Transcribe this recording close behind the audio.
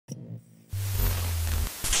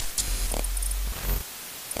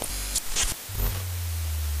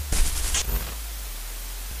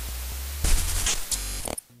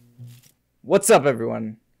What's up,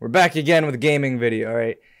 everyone? We're back again with a gaming video,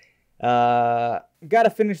 alright? Gotta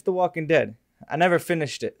finish The Walking Dead. I never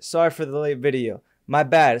finished it. Sorry for the late video. My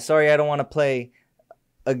bad. Sorry I don't want to play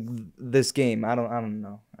this game. I don't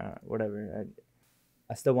know. Whatever.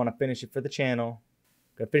 I still want to finish it for the channel.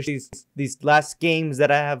 Gotta finish these last games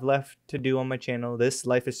that I have left to do on my channel. This,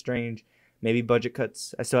 Life is Strange, maybe budget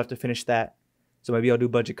cuts. I still have to finish that. So maybe I'll do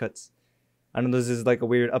budget cuts. I know this is like a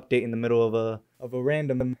weird update in the middle of a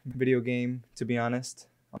random video game, to be honest,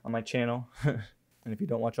 on my channel. And if you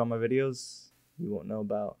don't watch all my videos, you won't know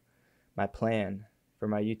about my plan for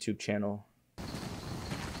my YouTube channel.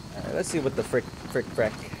 Alright, let's see what the frick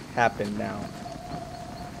happened now.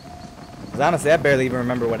 Because honestly, I barely even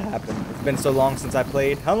remember what happened. It's been so long since I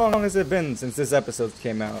played. How long has it been since this episode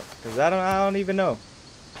came out? Because I don't even know.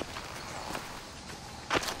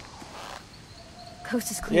 Coast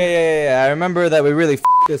is clear. Yeah. I remember that we really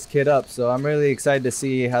f***ed this kid up, so I'm really excited to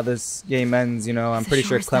see how this game ends. You know, I'm pretty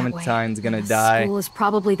sure Clementine's gonna die. School is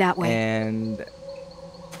probably that way. And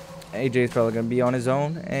AJ's probably gonna be on his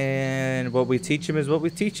own. And what we teach him is what we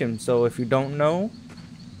teach him. So if you don't know,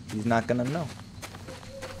 he's not gonna know.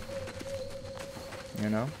 You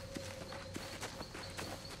know?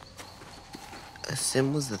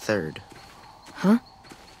 Sim was the third. Huh?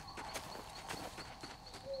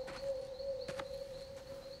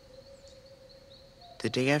 The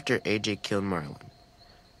day after AJ killed Marlon.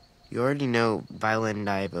 You already know Violet and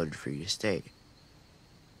I voted for you to stay.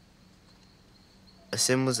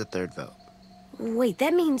 Sim was the third vote. Wait,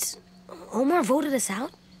 that means Omar voted us out?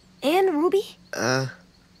 And Ruby?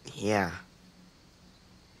 Yeah.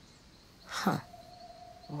 Huh.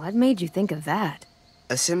 What made you think of that?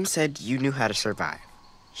 Sim said you knew how to survive.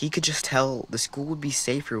 He could just tell the school would be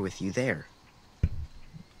safer with you there.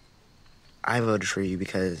 I voted for you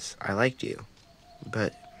because I liked you.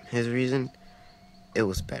 But his reason, it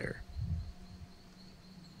was better.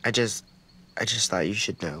 I just thought you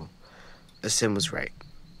should know. Sim was right.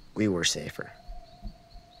 We were safer.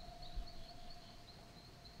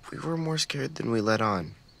 We were more scared than we let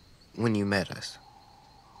on when you met us.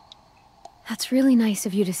 That's really nice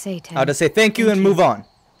of you to say, Ted. I'll just say thank you and move on.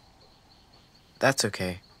 That's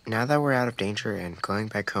okay. Now that we're out of danger and going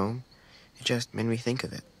back home, it just made me think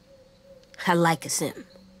of it. I like a sim.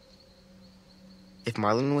 If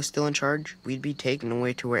Marlon was still in charge, we'd be taken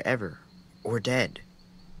away to wherever, or dead.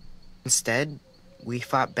 Instead, we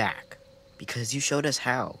fought back, because you showed us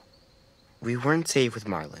how. We weren't safe with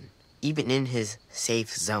Marlon, even in his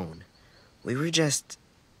safe zone. We were just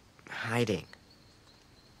hiding.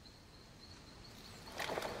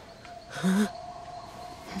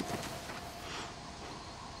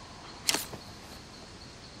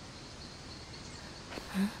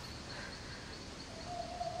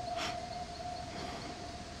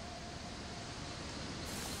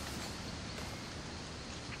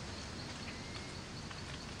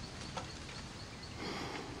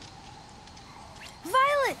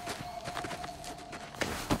 Violet!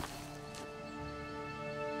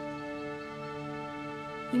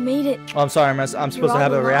 You made it. Oh, I'm sorry, I'm supposed to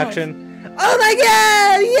have a alive. reaction. Oh my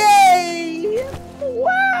god! Yay!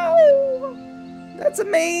 Wow! That's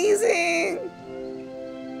amazing!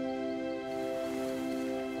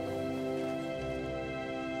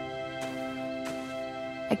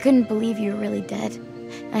 I couldn't believe you were really dead.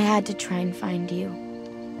 I had to try and find you.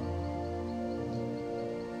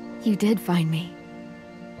 You did find me.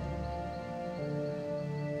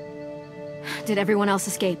 Did everyone else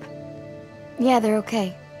escape? Yeah, they're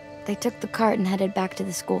okay. They took the cart and headed back to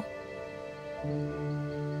the school.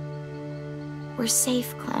 We're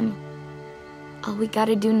safe, Clem. All we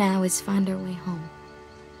gotta do now is find our way home.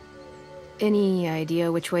 Any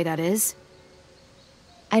idea which way that is?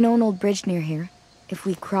 I know an old bridge near here. If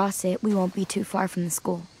we cross it, we won't be too far from the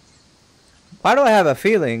school. Why do I have a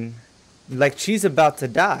feeling like she's about to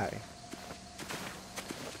die?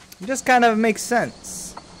 It just kind of makes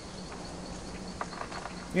sense.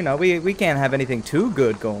 You know, we can't have anything too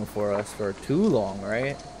good going for us for too long,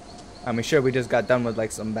 right? I mean, sure, we just got done with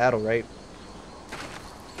like some battle, right?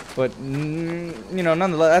 But, you know,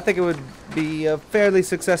 nonetheless, I think it would be a fairly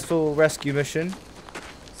successful rescue mission.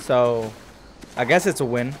 So, I guess it's a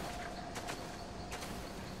win.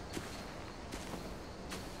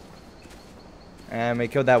 And we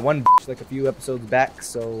killed that one bitch like a few episodes back,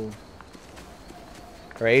 so...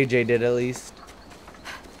 Or AJ did at least.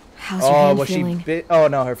 How's your hand was feeling? she bit? Oh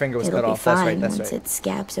no, her finger was cut off. That's right, that's once right. it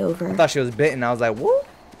scabs over. I thought she was bitten. I was like, whoop.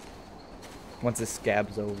 Once it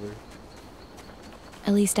scabs over.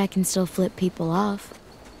 At least I can still flip people off.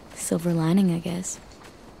 Silver lining, I guess.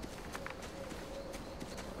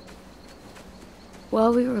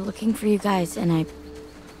 Well, we were looking for you guys, and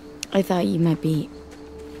I thought you might be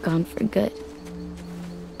gone for good.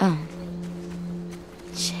 Oh.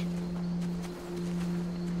 Shit.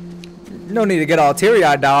 No need to get all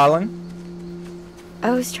teary-eyed, darling.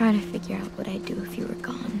 I was trying to figure out what I'd do if you were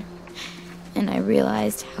gone. And I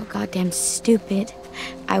realized how goddamn stupid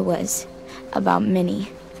I was about Minnie.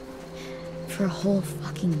 For a whole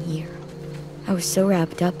fucking year. I was so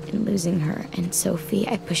wrapped up in losing her and Sophie,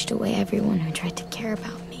 I pushed away everyone who tried to care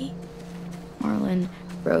about me. Marlon,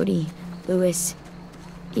 Brody, Lewis,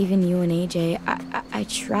 even you and AJ. I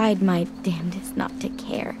tried my damnedest not to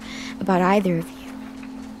care about either of you.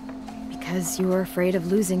 Because you were afraid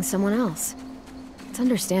of losing someone else. It's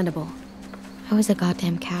understandable. I was a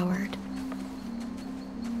goddamn coward.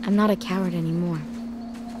 I'm not a coward anymore.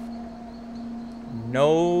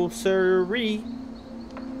 No siree.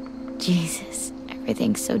 Jesus,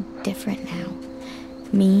 everything's so different now.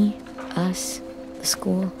 Me, us, the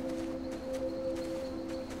school.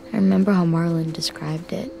 I remember how Marlon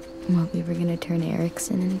described it, what we were gonna turn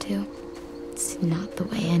Erickson into. It's not the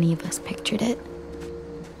way any of us pictured it.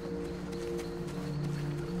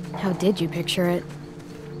 How did you picture it?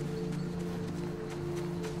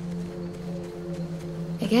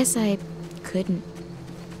 I guess I couldn't.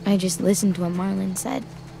 I just listened to what Marlon said.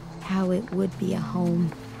 How it would be a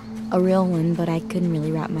home. A real one, but I couldn't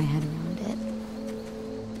really wrap my head around it.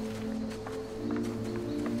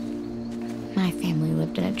 My family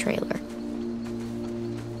lived in a trailer.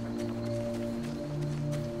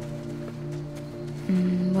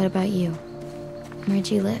 What about you? Where'd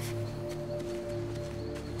you live?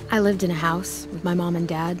 I lived in a house with my mom and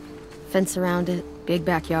dad. Fence around it, big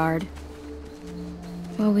backyard.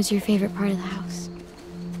 What was your favorite part of the house?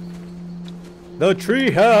 The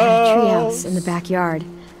treehouse. A treehouse in the backyard.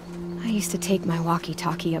 I used to take my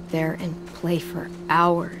walkie-talkie up there and play for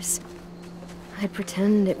hours. I'd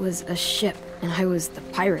pretend it was a ship and I was the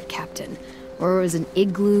pirate captain, or it was an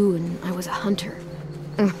igloo and I was a hunter,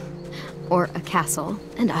 or a castle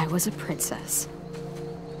and I was a princess.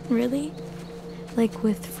 Really? Like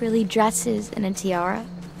with frilly dresses and a tiara?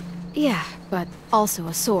 Yeah, but also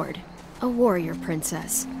a sword. A warrior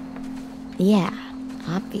princess. Yeah,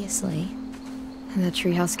 obviously. And the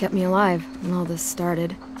treehouse kept me alive when all this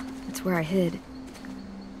started. It's where I hid.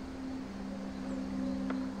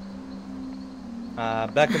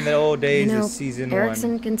 Back in the old days You know, of season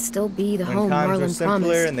Erickson 1. can still be the When home times were Marlon simpler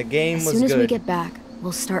promised. and the game as was soon as we good. get back,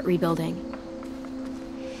 we'll start rebuilding.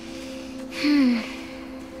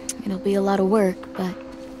 It'll be a lot of work, but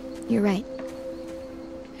you're right.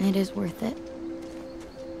 It is worth it.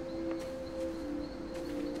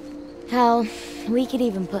 Hell, we could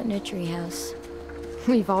even put in a treehouse.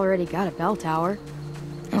 We've already got a bell tower.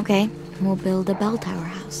 Okay, we'll build a bell tower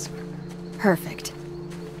house. Perfect.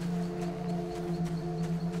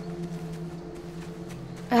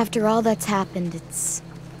 After all that's happened, it's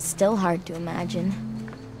still hard to imagine.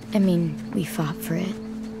 I mean, we fought for it,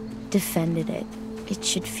 defended it. It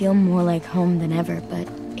should feel more like home than ever, but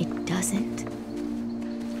it doesn't.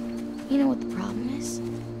 You know what the problem is?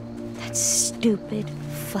 That stupid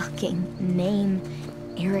fucking name,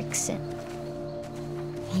 Erickson.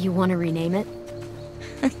 You want to rename it?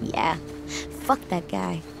 Yeah, fuck that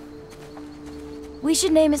guy. We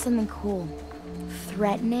should name it something cool.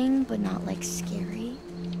 Threatening, but not like scary.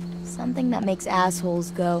 Something that makes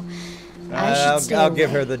assholes go, I'll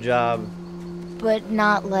give her the job. But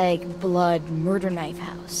not like Blood Murder Knife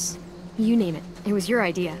House. You name it. It was your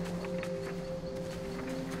idea.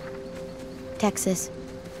 Texas.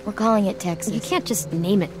 We're calling it Texas. You can't just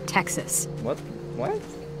name it Texas. What? What?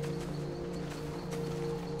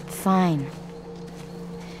 Fine.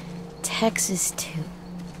 Texas 2.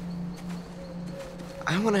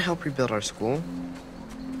 I want to help rebuild our school.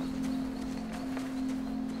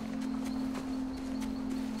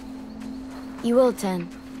 You will, Ten.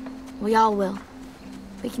 We all will.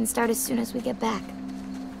 We can start as soon as we get back.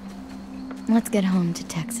 Let's get home to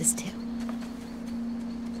Texas 2.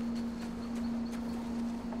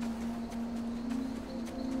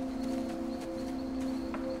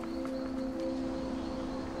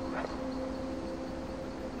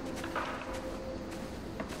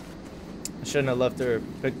 I shouldn't have left her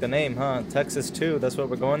pick the name, huh? Texas 2, that's what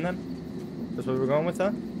we're going then? That's what we're going with,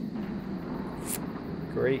 huh?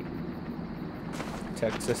 Great.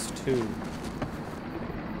 Texas 2.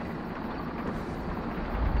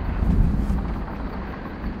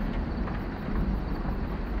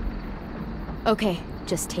 Okay,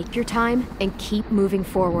 just take your time and keep moving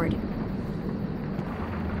forward.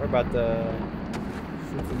 We're about to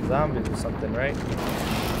shoot some zombies or something, right?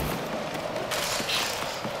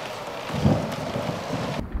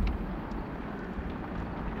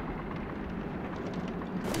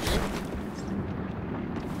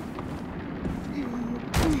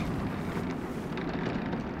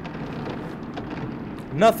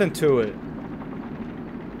 Nothing to it.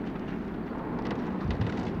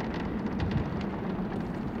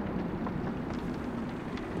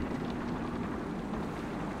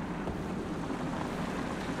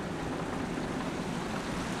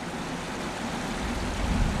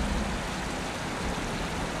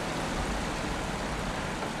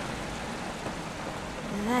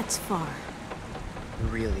 That's far.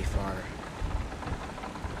 Really far.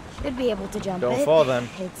 Should be able to jump Don't it. fall then.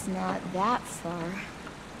 It's not that far.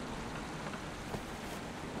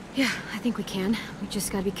 Yeah, I think we can. We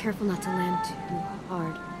just gotta be careful not to land too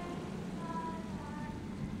hard.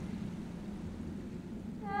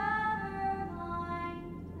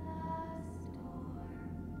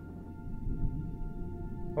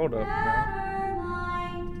 Hold up now.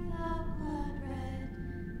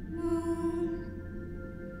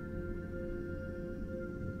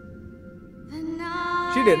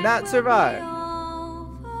 She did not survive.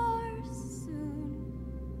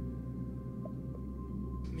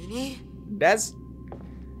 Minnie? That's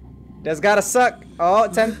gotta suck. Oh,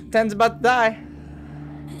 Ten's about to die.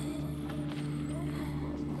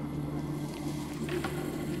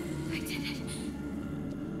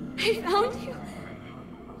 I found you.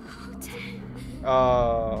 Oh, Ten.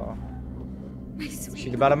 Oh, My sweet.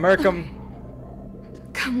 she about to murk him.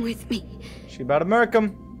 Come with me. She about to murk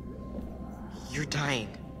him. You're dying.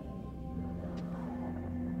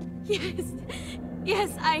 Yes.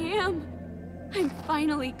 Yes, I am. I'm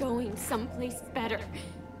finally going someplace better.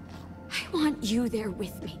 I want you there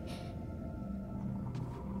with me.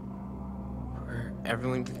 Where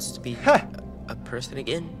everyone gets to be Ha! a person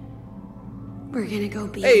again. We're gonna go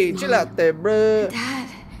be. Hey, chill out there, bruh. Dad.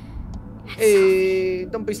 and Hey,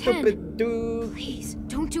 don't be Ten. stupid, dude. Please,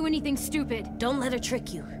 don't do anything stupid. Don't let her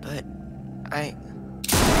trick you. But I...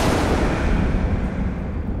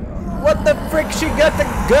 What the frick? She got the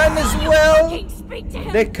gun as well. Fucking speak to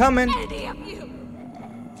him. They're coming. Any of you.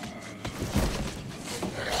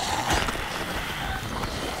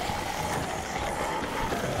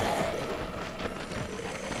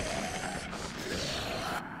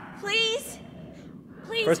 Please,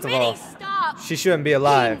 please, First of Minnie, all, stop. She shouldn't be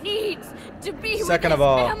alive. He needs to be Second with of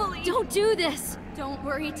all, his family. Don't do this. Don't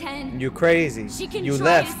worry, Ten. You crazy. She can You try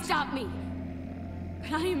left. to stop me,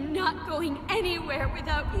 but I am not going anywhere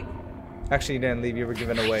without you. Actually, you didn't leave. You were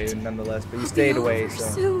given away nonetheless, but you It'll stayed be away, over so.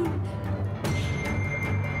 soon.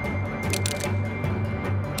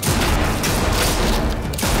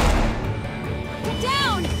 Get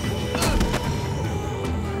down!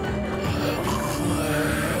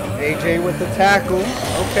 AJ with the tackle.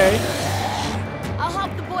 Okay. I'll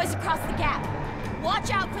help the boys across the gap.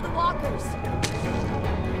 Watch out for the walkers.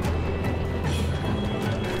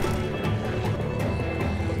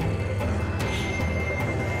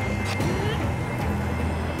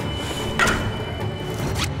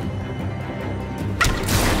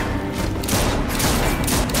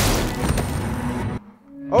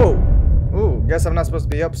 Oh. Ooh, guess I'm not supposed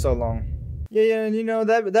to be up so long. Yeah, you know,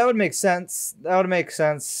 that would make sense. That would make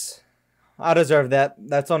sense. I deserve that.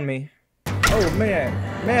 That's on me. Oh, man.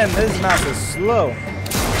 Man, this mouse is slow. And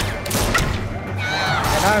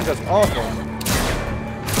I'm just awful.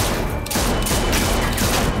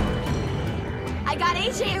 I got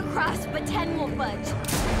AJ across, but Ten won't budge.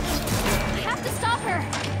 I have to stop her.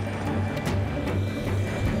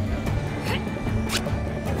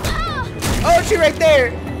 Ah! Oh, she right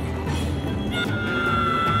there.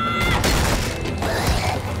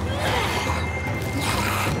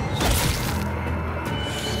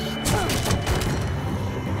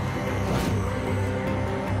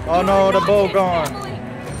 Oh no, the bow gone.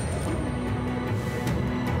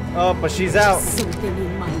 Oh, but she's out. Something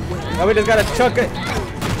in my way. Now we just gotta chuck it.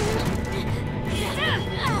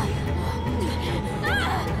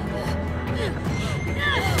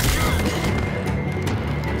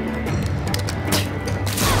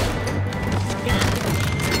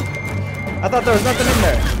 I thought there was nothing in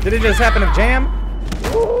there. Did it just happen to jam?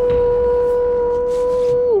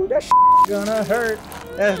 Ooh, that gonna hurt.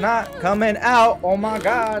 That's not coming out. Oh my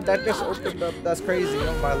god, that just opened up. That's crazy.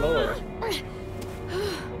 Oh my lord.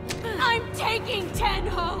 I'm taking Ten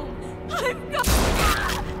home. I've got.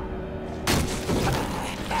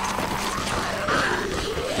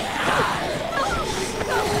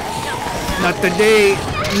 Not today.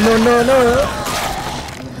 No, no, no.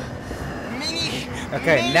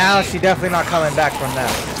 Okay, now she definitely not coming back from that.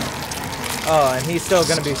 Oh, and he's still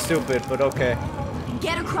gonna be stupid, but okay.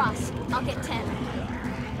 Get across. I'll get Ten.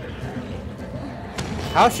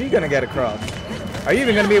 How's she gonna get across? Are you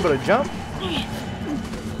even gonna be able to jump?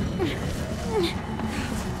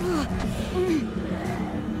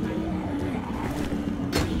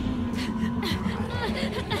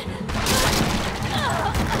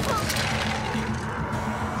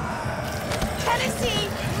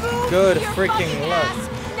 Good freaking luck.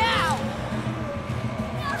 Now!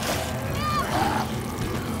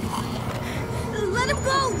 Let him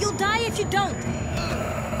go! You'll die if you don't!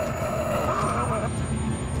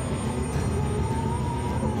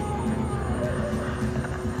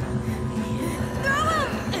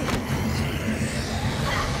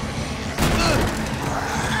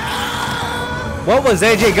 What was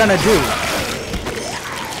AJ gonna do?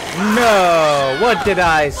 No, what did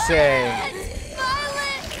I say?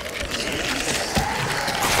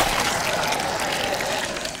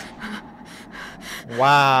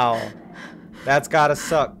 Wow, that's gotta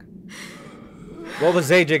suck. What was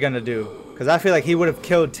AJ gonna do? Because I feel like he would have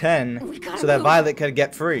killed 10 so that Violet could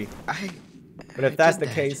get free. But if that's the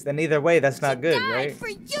case, then either way, that's not good, right? For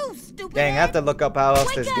you, stupid Dang, I have to look up how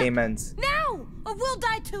else this up. game ends. Now, or we'll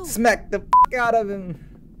die too. Smack the f out of him.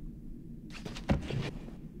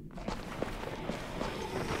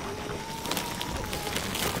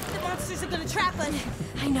 The monsters are gonna trap us.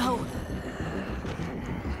 I know.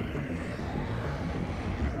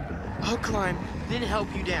 I'll climb, then help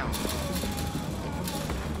you down.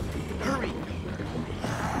 Hurry!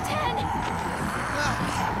 10.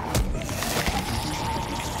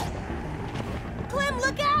 Clem,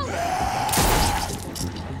 look out!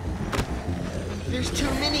 There's too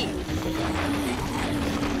many!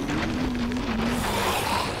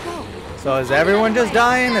 So is everyone just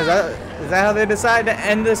dying? Is that how they decide to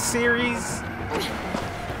end this series?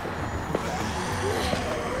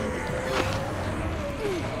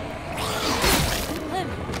 Clem,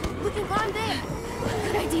 we can climb there.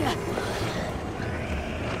 Good idea.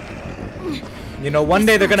 You know, one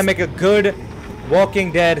day they're gonna make a good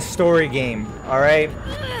Walking Dead story game, alright?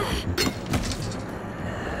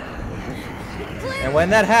 And when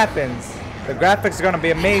that happens, the graphics are gonna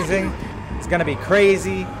be amazing, it's gonna be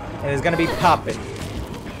crazy, and it's gonna be popping.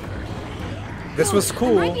 This was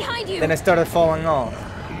cool, then it started falling off.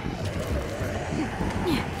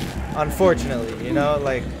 Unfortunately, you know,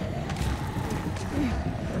 like...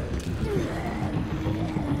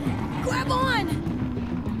 Grab on!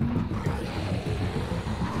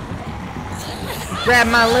 Grab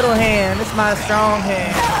my little hand, it's my strong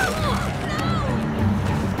hand.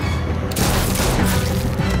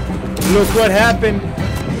 Look what happened.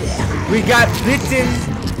 We got bitten.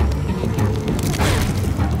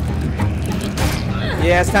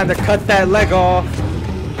 Yeah, it's time to cut that leg off.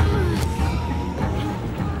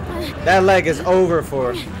 That leg is over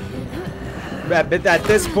for. At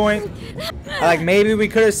this point, like maybe we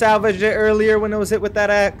could have salvaged it earlier when it was hit with that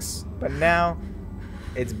axe, but now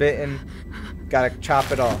it's bitten. Gotta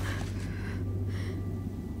chop it off.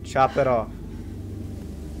 Chop it off.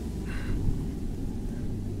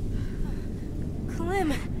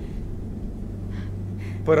 Clem.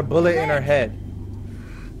 Put a bullet in her head.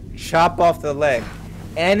 Chop off the leg.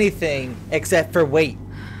 Anything except for weight.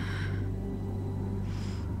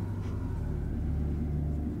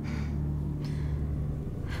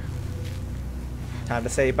 Time to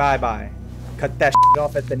say bye-bye. Cut that shit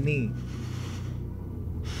off at the knee.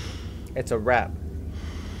 It's a wrap.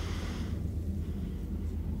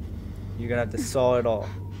 You're gonna have to saw it off.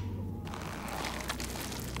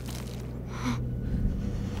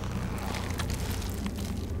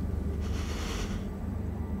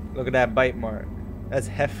 Look at that bite mark. That's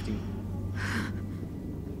hefty.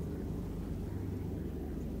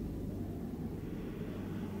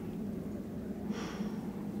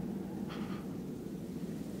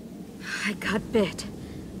 I got bit.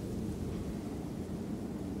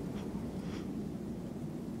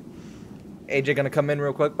 AJ gonna come in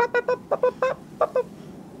real quick. Bop, bop, bop, bop, bop, bop, bop.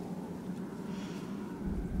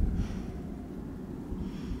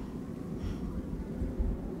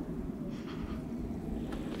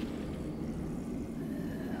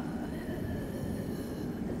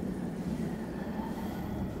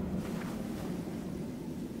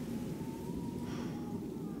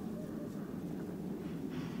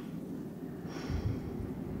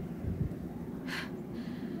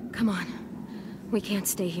 Come on. We can't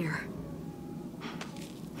stay here.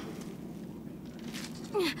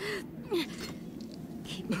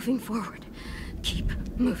 Keep moving forward. Keep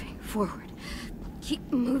moving forward.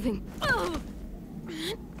 Keep moving.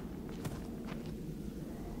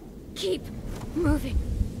 Keep moving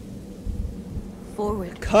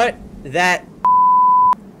forward. Cut that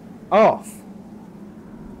off.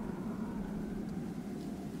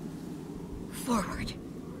 Forward.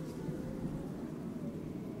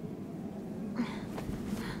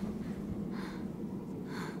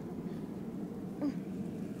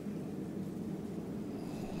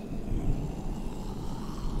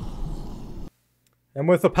 And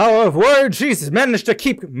with the power of words, Jesus managed to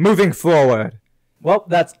keep moving forward. Well,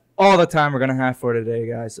 that's all the time we're gonna have for today,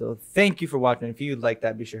 guys. So thank you for watching. If you like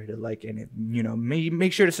that, be sure to like it, and you know,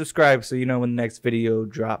 make sure to subscribe so you know when the next video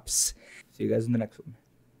drops. See you guys in the next one.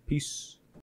 Peace.